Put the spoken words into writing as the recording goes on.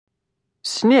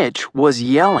Snitch was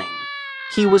yelling.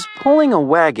 He was pulling a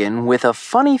wagon with a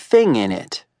funny thing in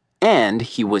it, and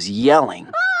he was yelling.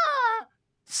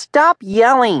 "Stop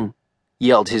yelling!"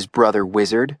 yelled his brother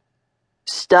Wizard.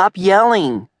 "Stop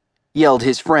yelling!" yelled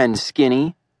his friend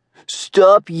Skinny.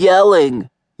 "Stop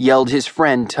yelling!" yelled his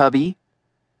friend Tubby.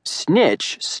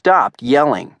 Snitch stopped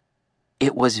yelling.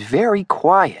 It was very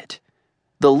quiet.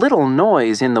 The little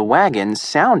noise in the wagon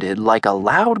sounded like a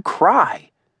loud cry.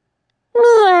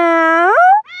 Meow!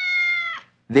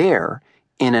 There,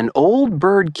 in an old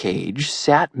bird cage,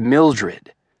 sat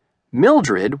Mildred.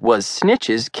 Mildred was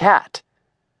Snitch's cat.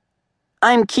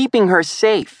 "I'm keeping her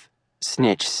safe,"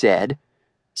 Snitch said.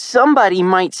 "Somebody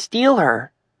might steal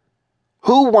her."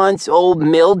 "Who wants old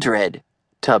Mildred?"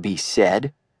 Tubby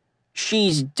said.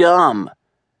 "She's dumb."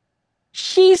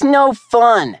 "She's no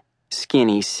fun,"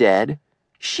 Skinny said.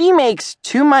 "She makes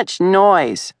too much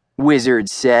noise," Wizard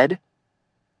said.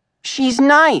 "She's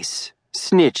nice,"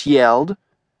 Snitch yelled.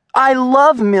 "I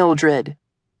love Mildred."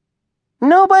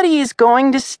 "Nobody is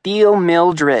going to steal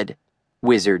Mildred,"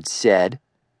 Wizard said.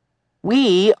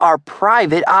 "We are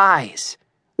private eyes.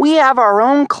 We have our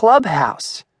own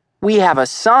clubhouse. We have a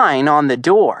sign on the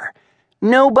door.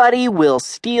 Nobody will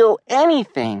steal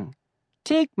anything.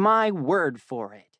 Take my word for it."